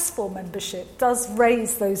successful membership does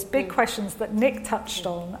raise those big questions that Nick touched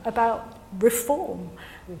on about reform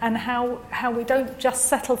and how we don't just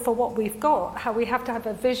settle for what we've got, how we have to have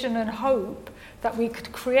a vision and hope that we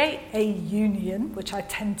could create a union, which I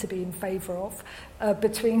tend to be in favour of,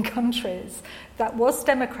 between countries, that was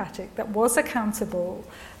democratic, that was accountable,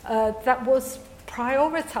 that was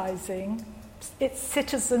prioritising its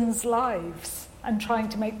citizens' lives and trying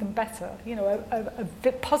to make them better.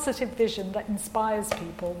 A positive vision that inspires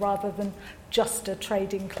people rather than just a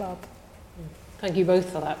trading club. Thank you both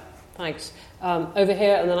for that. Thanks. Over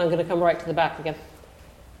here, and then I'm going to come right to the back again.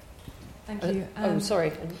 Thank you.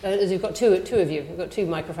 Sorry. You've got two of you. You've got two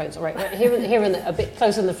microphones. All right. Here a bit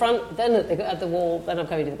closer in the front, then at the wall, then I'm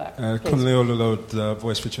coming to the back. Conley Olalode,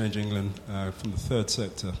 Voice for Change England, from the third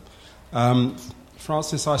sector.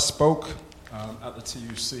 Francis, I spoke at the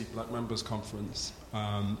TUC Black Members Conference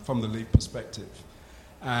from the Leave perspective,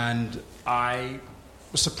 and I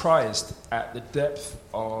was surprised at the depth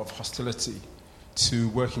of hostility to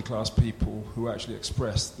working class people who actually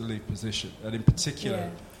expressed the Leave position, and in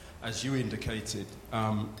particular, as you indicated,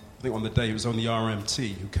 I think on the day it was only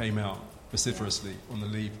RMT who came out vociferously on the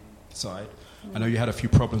Leave side. I know you had a few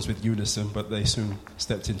problems with Unison, but they soon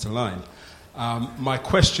stepped into line. My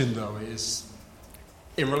question, though, is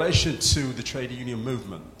in relation to the trade union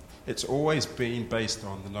movement, it's always been based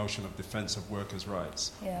on the notion of defense of workers'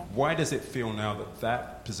 rights. Yeah. Why does it feel now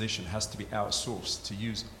that position has to be outsourced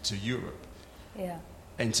to Europe? Yeah.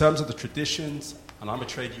 In terms of the traditions, and I'm a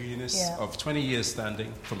trade unionist of 20 years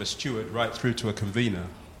standing, from a steward right through to a convener,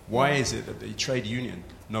 why is it that the trade union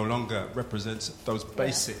no longer represents those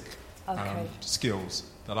basic skills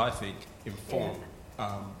that I think inform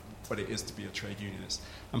what it is to be a trade unionist?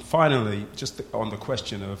 And finally, just on the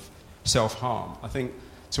question of self-harm, I think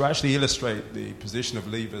to actually illustrate the position of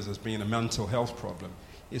leavers as being a mental health problem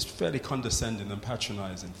is fairly condescending and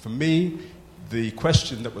patronising. For me, the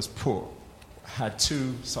question that was put had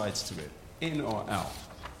two sides to it, in or out.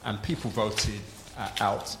 And people voted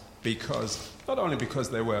out not only because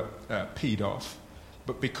they were peed off,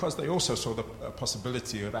 but because they also saw the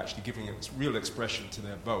possibility of actually giving real expression to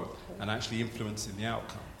their vote and actually influencing the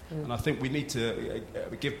outcome. And I think we need to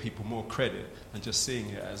give people more credit than just seeing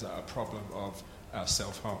it as a problem of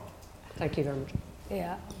self-harm. Thank you very much.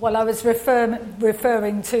 Yeah, well, I was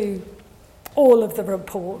referring to all of the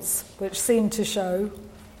reports which seem to show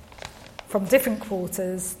from different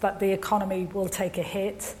quarters that the economy will take a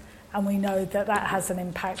hit, and we know that that has an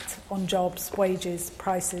impact on jobs, wages,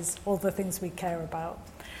 prices, all the things we care about,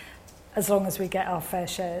 as long as we get our fair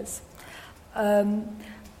shares.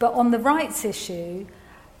 But on the rights issue,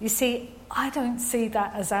 you see, I don't see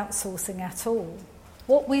that as outsourcing at all.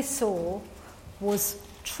 What we saw was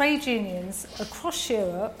trade unions across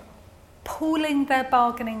Europe pooling their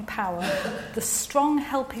bargaining power, the strong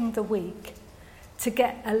helping the weak, to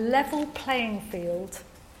get a level playing field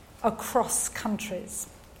across countries.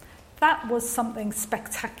 That was something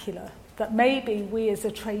spectacular that maybe we as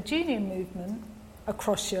a trade union movement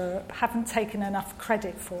across Europe haven't taken enough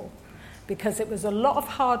credit for, because it was a lot of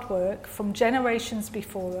hard work from generations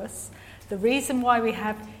before us. The reason why we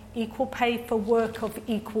have equal pay for work of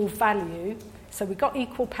equal value, so we got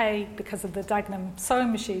equal pay because of the Dagenham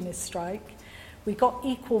sewing machinist strike. We got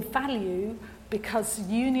equal value because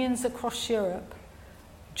unions across Europe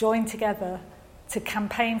joined together to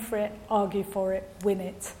campaign for it, argue for it, win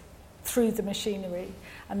it through the machinery.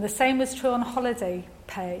 And the same was true on holiday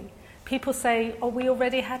pay. People say, oh, we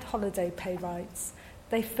already had holiday pay rights.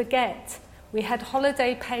 They forget we had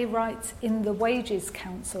holiday pay rights in the wages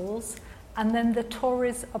councils, and then the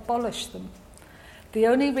Tories abolished them. The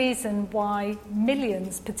only reason why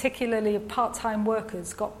millions, particularly of part-time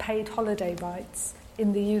workers, got paid holiday rights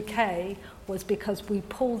in the UK was because we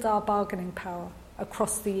pulled our bargaining power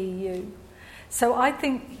across the EU. So I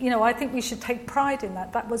think we should take pride in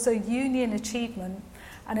that. That was a union achievement,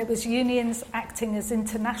 and it was unions acting as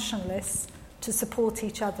internationalists to support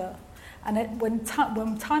each other. And when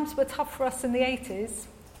times were tough for us in the 80s,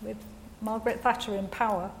 with Margaret Thatcher in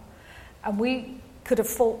power, and we could have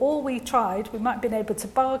fought all we tried, we might have been able to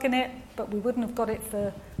bargain it, but we wouldn't have got it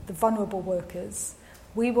for the vulnerable workers.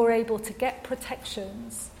 We were able to get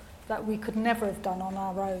protections that we could never have done on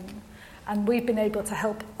our own. And we've been able to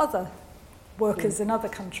help other workers in other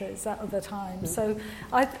countries at other times. So,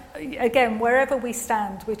 again, wherever we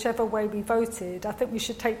stand, whichever way we voted, I think we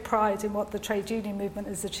should take pride in what the trade union movement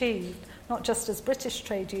has achieved, not just as British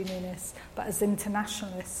trade unionists, but as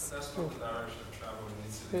internationalists. But that's not the direction of travel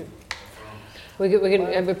in Italy.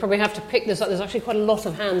 We probably have to pick this up. There's actually quite a lot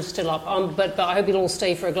of hands still up, but I hope you'll all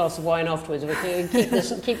stay for a glass of wine afterwards. We can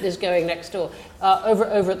keep this going next door.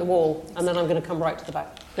 Over at the wall, and then I'm going to come right to the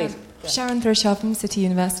back. Please. Sharon Threshow from City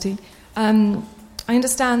University. I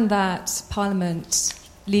understand that Parliament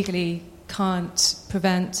legally can't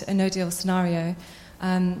prevent a no-deal scenario.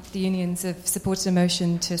 The unions have supported a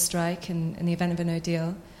motion to strike in the event of a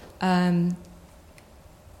no-deal.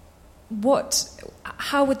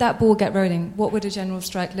 How would that ball get rolling? What would a general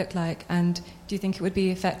strike look like? And do you think it would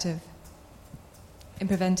be effective in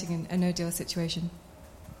preventing a no-deal situation?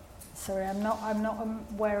 Sorry, I'm not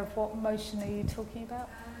aware of what motion are you talking about?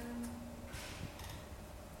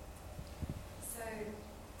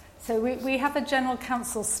 So we have a General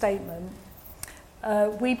Council statement.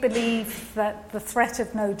 We believe that the threat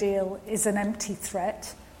of no deal is an empty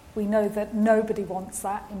threat. We know that nobody wants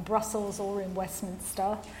that in Brussels or in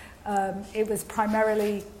Westminster. It was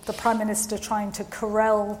primarily the Prime Minister trying to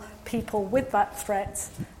corral people with that threat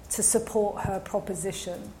to support her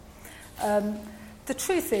proposition. The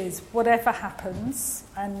truth is, whatever happens,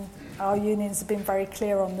 and our unions have been very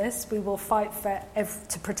clear on this, we will fight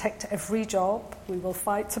to protect every job. We will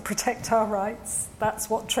fight to protect our rights. That's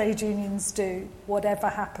what trade unions do, whatever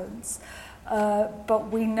happens.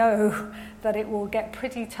 But we know that it will get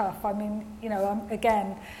pretty tough. I mean,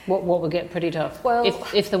 again... What will get pretty tough? Well,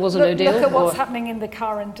 if there was a no deal? Look at what's happening in the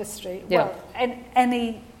car industry. Yeah. Well,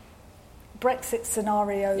 any Brexit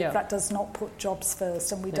scenario that does not put jobs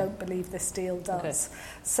first, and we don't believe this deal does. Okay.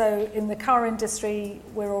 So in the car industry,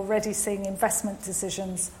 we're already seeing investment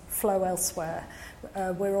decisions flow elsewhere.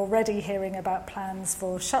 We're already hearing about plans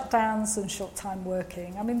for shutdowns and short-time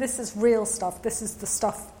working. I mean, this is real stuff. This is the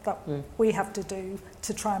stuff that we have to do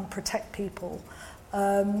to try and protect people.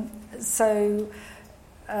 I'm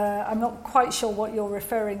not quite sure what you're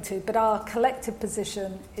referring to, but our collective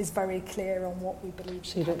position is very clear on what we believe.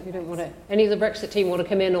 So you don't want to... Any of the Brexit team want to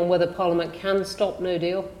come in on whether Parliament can stop no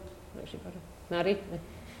deal? Actually, better. Maddie?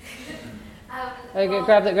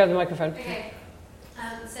 Grab the microphone. Okay.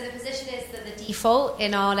 So the position is that the default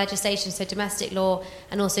in our legislation, so domestic law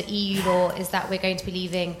and also EU law, is that we're going to be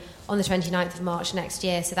leaving on the 29th of March next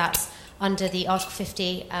year. So that's under the Article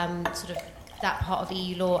 50, sort of that part of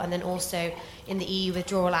EU law, and then also in the EU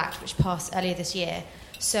Withdrawal Act, which passed earlier this year.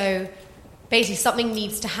 So basically something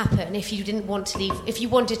needs to happen if you didn't want to leave, if you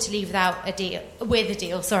wanted to leave with a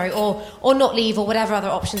deal, or not leave, or whatever other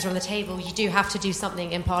options are on the table, you do have to do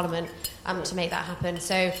something in Parliament to make that happen.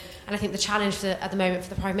 So, and I think the challenge at the moment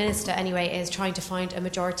for the Prime Minister anyway is trying to find a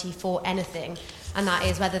majority for anything, and that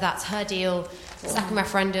is whether that's her deal, second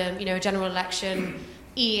referendum, a general election,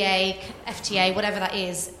 EEA, FTA, whatever that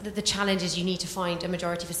is. The challenge is you need to find a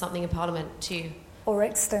majority for something in Parliament to... Or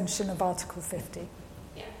extension of Article 50.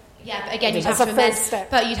 Yeah, but again, you'd have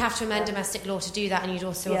to amend domestic law to do that, and you'd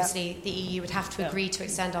also, obviously, the EU would have to agree to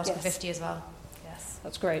extend Article 50 as well. Yes.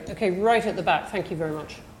 That's great. Okay, right at the back. Thank you very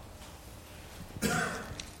much.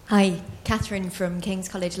 Hi, Catherine from King's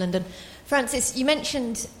College London. Francis, you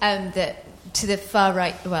mentioned that to the far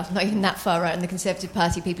right, well, not even that far right, in the Conservative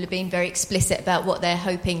Party, people have been very explicit about what they're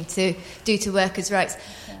hoping to do to workers' rights.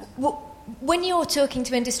 Yeah. When you're talking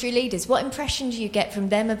to industry leaders, what impression do you get from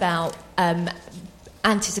them about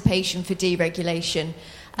anticipation for deregulation?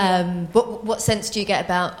 What sense do you get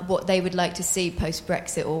about what they would like to see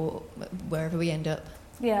post-Brexit or wherever we end up?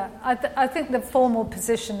 Yeah, I think the formal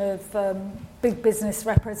position of big business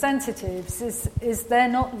representatives is they're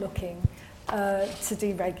not looking to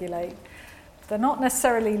deregulate. They're not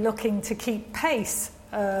necessarily looking to keep pace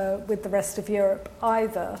with the rest of Europe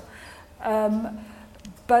either.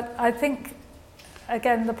 But I think,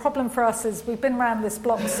 again, the problem for us is we've been around this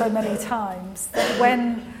block so many times that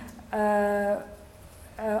when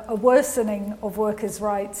a worsening of workers'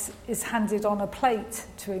 rights is handed on a plate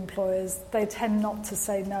to employers, they tend not to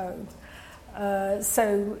say no.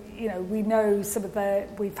 So, we know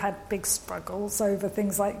we've had big struggles over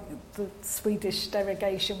things like the Swedish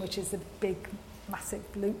derogation, which is a big, massive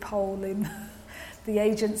loophole in the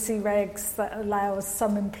agency regs that allows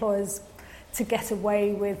some employers to get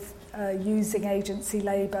away with using agency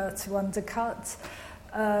labour to undercut.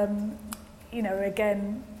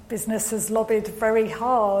 Again, business has lobbied very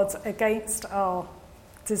hard against our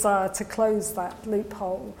desire to close that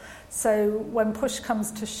loophole. So when push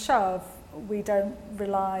comes to shove, we don't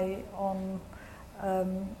rely on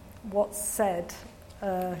what's said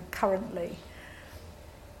currently.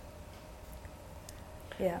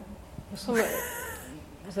 Yeah. Is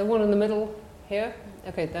there one in the middle here?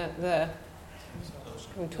 Okay, there.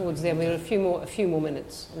 Going towards there. We have a few more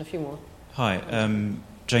minutes and a few more. Hi,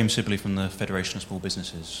 James Sibley from the Federation of Small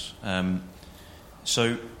Businesses.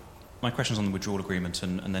 So my question's on the withdrawal agreement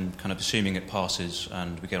and then kind of assuming it passes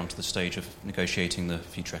and we get onto the stage of negotiating the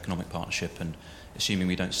future economic partnership and assuming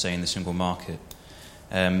we don't stay in the single market.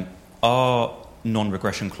 Are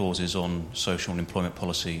non-regression clauses on social and employment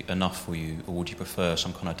policy enough for you, or would you prefer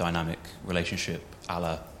some kind of dynamic relationship a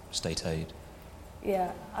la state aid?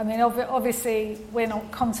 Yeah, I mean, obviously we're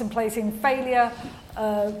not contemplating failure,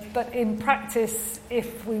 but in practice,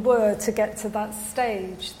 if we were to get to that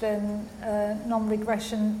stage, then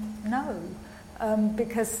non-regression, no.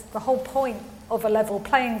 Because the whole point of a level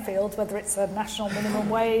playing field, whether it's a national minimum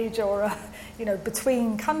wage or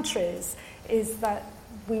between countries, is that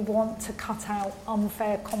we want to cut out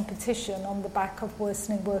unfair competition on the back of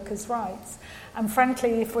worsening workers' rights. And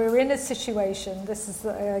frankly, if we're in a situation, this is,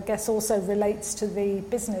 I guess, also relates to the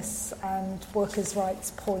business and workers'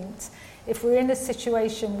 rights point, if we're in a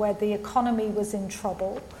situation where the economy was in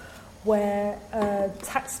trouble, where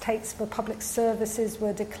tax takes for public services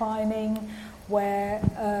were declining,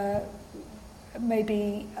 where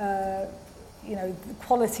maybe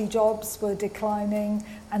quality jobs were declining,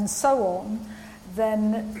 and so on,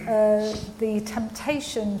 then the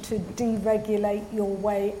temptation to deregulate your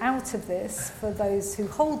way out of this for those who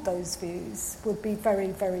hold those views would be very,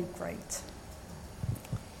 very great.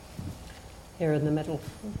 Here in the middle.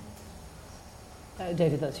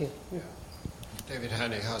 David, that's you. Yeah. David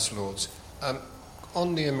Haney, House of Lords.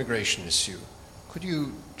 On the immigration issue, could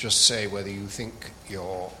you just say whether you think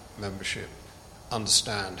your membership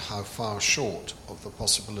understand how far short of the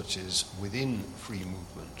possibilities within free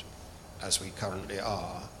movement, as we currently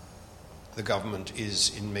are, the government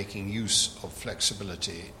is in making use of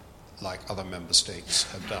flexibility like other member states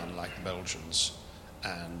have done, like the Belgians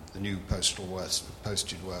and the new posted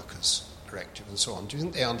workers directive and so on? Do you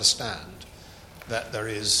think they understand that there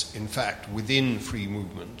is, in fact, within free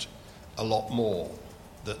movement, a lot more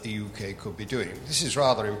that the UK could be doing? This is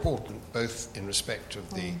rather important, both in respect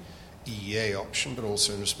of the EEA option, but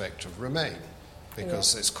also in respect of Remain,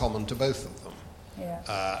 because it's common to both of them.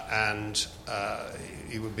 And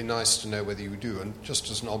it would be nice to know whether you do. And just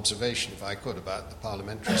as an observation, if I could, about the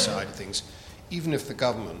parliamentary side of things, even if the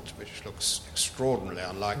government, which looks extraordinarily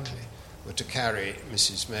unlikely, were to carry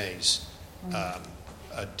Mrs May's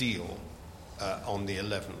a deal on the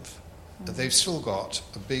 11th, they've still got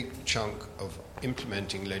a big chunk of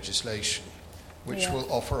implementing legislation which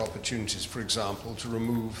will offer opportunities, for example, to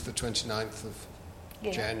remove the 29th of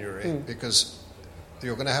January, because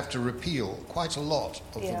you're going to have to repeal quite a lot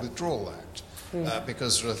of the Withdrawal Act,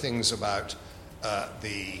 because there are things about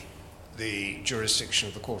the jurisdiction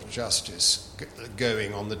of the Court of Justice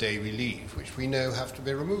going on the day we leave, which we know have to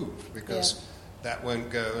be removed, because that won't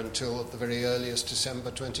go until at the very earliest December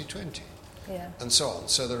 2020, and so on.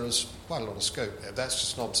 So there is quite a lot of scope there. That's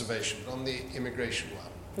just an observation. But on the immigration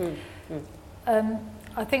one,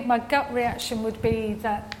 I think my gut reaction would be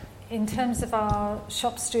that in terms of our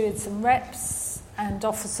shop stewards and reps and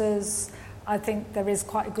officers, I think there is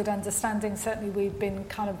quite a good understanding. Certainly we've been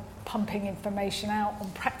kind of pumping information out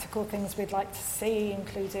on practical things we'd like to see,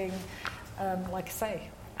 including, like I say,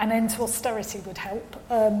 an end to austerity would help,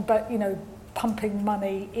 but, pumping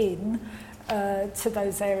money in to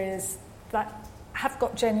those areas that have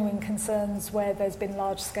got genuine concerns where there's been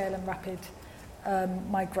large-scale and rapid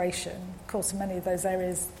migration. Of course, in many of those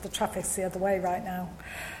areas, the traffic's the other way right now.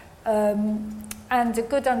 And a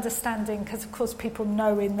good understanding, because of course people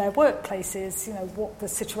know in their workplaces, what the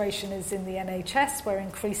situation is in the NHS, where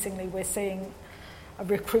increasingly we're seeing a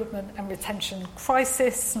recruitment and retention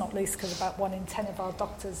crisis, not least because about 1 in 10 of our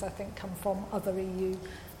doctors, I think, come from other EU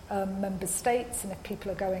member states, and if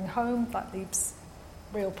people are going home, that leaves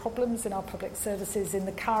real problems in our public services, in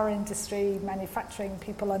the car industry, manufacturing.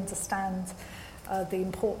 People understand the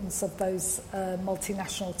importance of those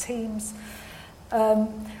multinational teams.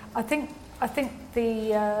 I think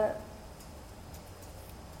the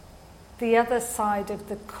the other side of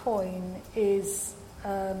the coin is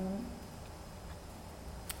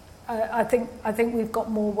I think we've got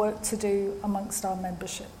more work to do amongst our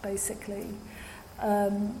membership, basically.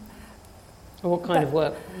 What kind of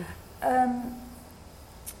work?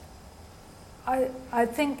 I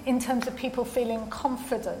think in terms of people feeling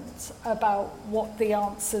confident about what the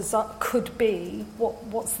answers could be,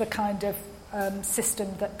 what's the kind of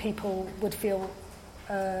system that people would feel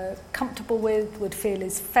comfortable with, would feel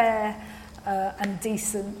is fair and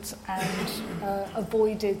decent, and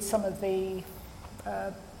avoided some of the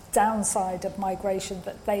downside of migration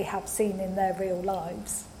that they have seen in their real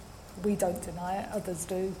lives. We don't deny it, others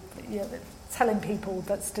do. But, you know, telling people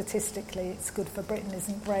that statistically it's good for Britain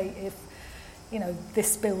isn't great if, you know,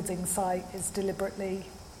 this building site is deliberately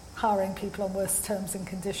hiring people on worse terms and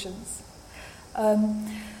conditions.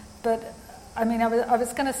 But I mean, I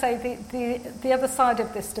was going to say the other side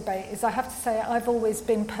of this debate is, I have to say, I've always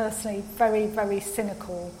been personally very, very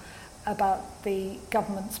cynical about the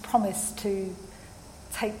government's promise to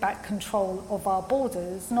take back control of our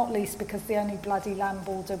borders, not least because the only bloody land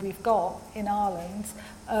border we've got in Ireland,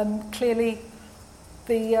 clearly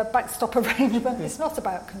the backstop arrangement is not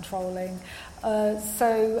about controlling.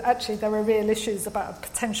 So actually there are real issues about a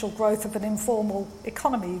potential growth of an informal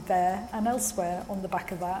economy there and elsewhere on the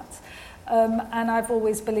back of that. And I've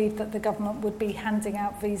always believed that the government would be handing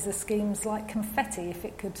out visa schemes like confetti if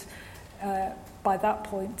it could, by that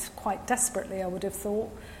point, quite desperately, I would have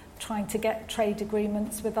thought, trying to get trade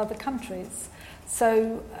agreements with other countries.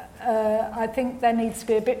 So I think there needs to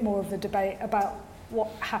be a bit more of a debate about what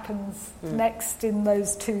happens next in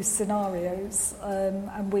those two scenarios,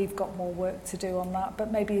 and we've got more work to do on that.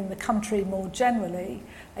 But maybe in the country more generally,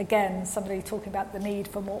 again, somebody talking about the need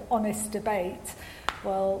for more honest debate.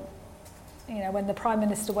 Well, you know, when the Prime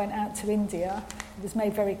Minister went out to India, it was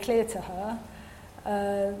made very clear to her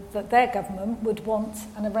that their government would want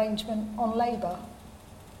an arrangement on labour.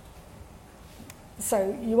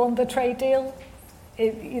 So you want the trade deal?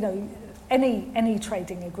 You know, any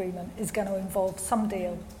trading agreement is going to involve some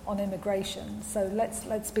deal on immigration. So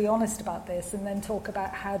let's be honest about this, and then talk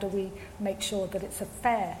about how do we make sure that it's a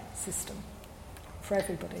fair system for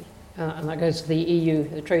everybody. And that goes to the EU,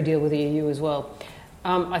 the trade deal with the EU as well.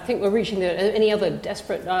 I think we're reaching any other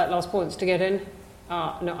desperate last points to get in?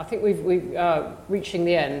 No, I think we're reaching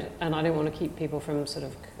the end, and I don't want to keep people from sort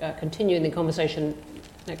of continuing the conversation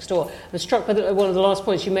next door. I was struck by one of the last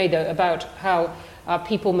points you made, though, about how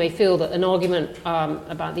people may feel that an argument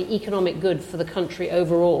about the economic good for the country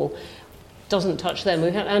overall doesn't touch them.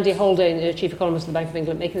 We've had Andy Haldane, the Chief Economist of the Bank of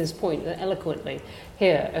England, making this point eloquently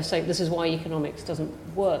here, of saying this is why economics doesn't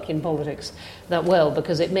work in politics that well,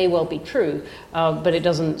 because it may well be true, but it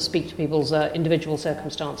doesn't speak to people's individual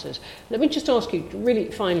circumstances. Let me just ask you,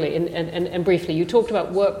 really finally and briefly, you talked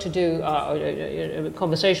about work to do, a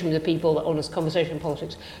conversation with the people, honest conversation in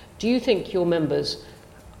politics. Do you think your members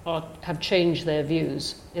have changed their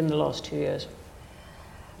views in the last 2 years?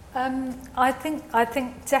 I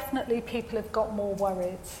think definitely people have got more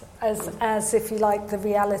worried, as if you like, the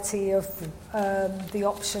reality of the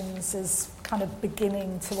options is kind of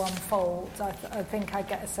beginning to unfold. I think I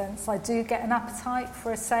get a sense. I do get an appetite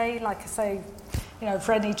for a say, like I say, you know,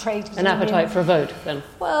 for any trade union. An appetite for a vote, then?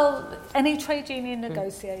 Well, any trade union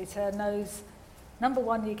negotiator knows, number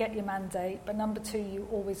one, you get your mandate, but number two, you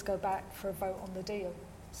always go back for a vote on the deal.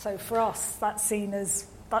 So for us, that's seen as,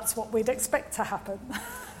 that's what we'd expect to happen.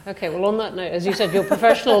 Okay, well, on that note, as you said, you're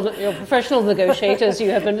professional negotiators. You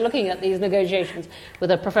have been looking at these negotiations with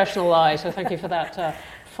a professional eye, so thank you for that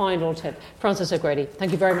final tip. Frances O'Grady,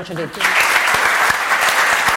 thank you very much indeed.